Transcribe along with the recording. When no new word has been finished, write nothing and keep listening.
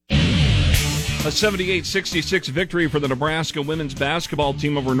A 78-66 victory for the Nebraska women's basketball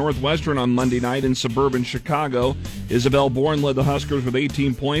team over Northwestern on Monday night in suburban Chicago. Isabel Bourne led the Huskers with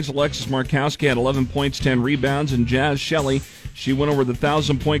 18 points. Alexis Markowski had 11 points, 10 rebounds, and Jazz Shelley, she went over the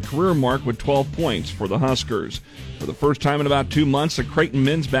 1,000-point career mark with 12 points for the Huskers. For the first time in about 2 months, the Creighton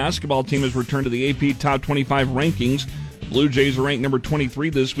men's basketball team has returned to the AP Top 25 rankings. The Blue Jays are ranked number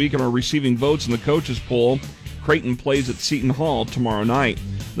 23 this week and are receiving votes in the coaches poll. Creighton plays at Seton Hall tomorrow night.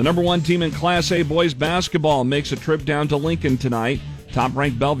 The number one team in Class A boys basketball makes a trip down to Lincoln tonight.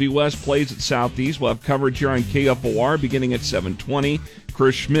 Top-ranked Bellevue West plays at Southeast. We'll have coverage here on KFOR beginning at 7:20.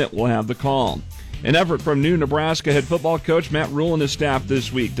 Chris Schmidt will have the call. An effort from new Nebraska head football coach Matt Rhule and his staff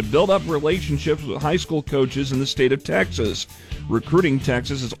this week to build up relationships with high school coaches in the state of Texas. Recruiting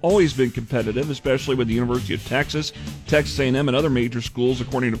Texas has always been competitive, especially with the University of Texas, Texas A&M, and other major schools,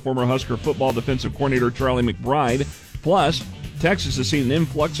 according to former Husker football defensive coordinator Charlie McBride. Plus, Texas has seen an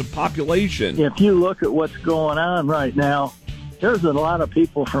influx of population. If you look at what's going on right now, there's a lot of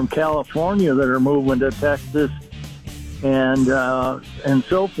people from California that are moving to Texas and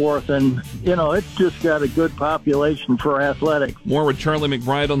so forth. And, you know, it's just got a good population for athletics. More with Charlie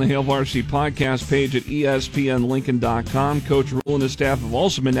McBride on the Hail Varsity podcast page at ESPNLincoln.com. Coach Rhule and his staff have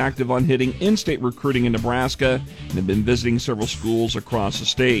also been active on hitting in-state recruiting in Nebraska and have been visiting several schools across the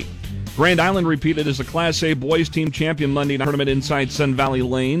state. Grand Island repeated as the Class A boys team champion Monday night tournament inside Sun Valley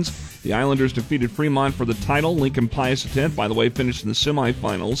Lanes. The Islanders defeated Fremont for the title. Lincoln Pius X, by the way, finished in the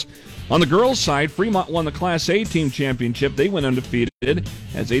semifinals. On the girls' side, Fremont won the Class A team championship. They went undefeated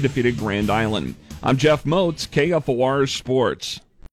as they defeated Grand Island. I'm Jeff Moats, KFOR Sports.